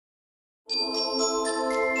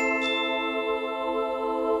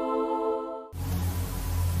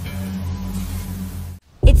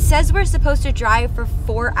says we're supposed to drive for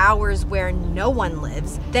 4 hours where no one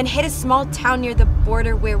lives, then hit a small town near the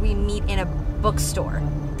border where we meet in a bookstore.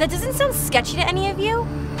 That doesn't sound sketchy to any of you?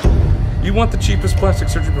 You want the cheapest plastic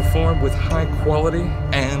surgery performed with high quality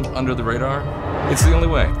and under the radar? It's the only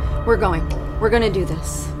way. We're going. We're gonna do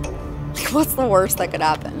this. What's the worst that could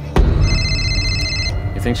happen?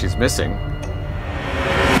 You think she's missing?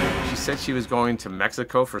 She said she was going to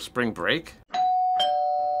Mexico for spring break?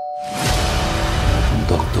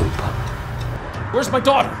 Where's my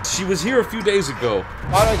daughter? She was here a few days ago.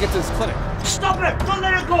 How do I get to this clinic? Stop it! Don't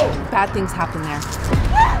let her go! Bad things happen there.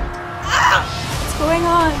 What's going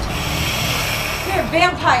on? They're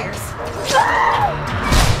vampires!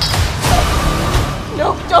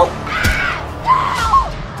 No, don't!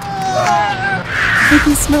 I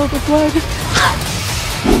can smell the blood.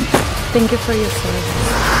 Thank you for your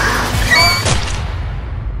service.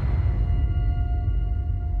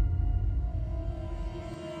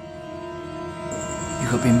 You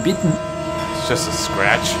have been bitten. It's just a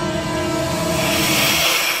scratch.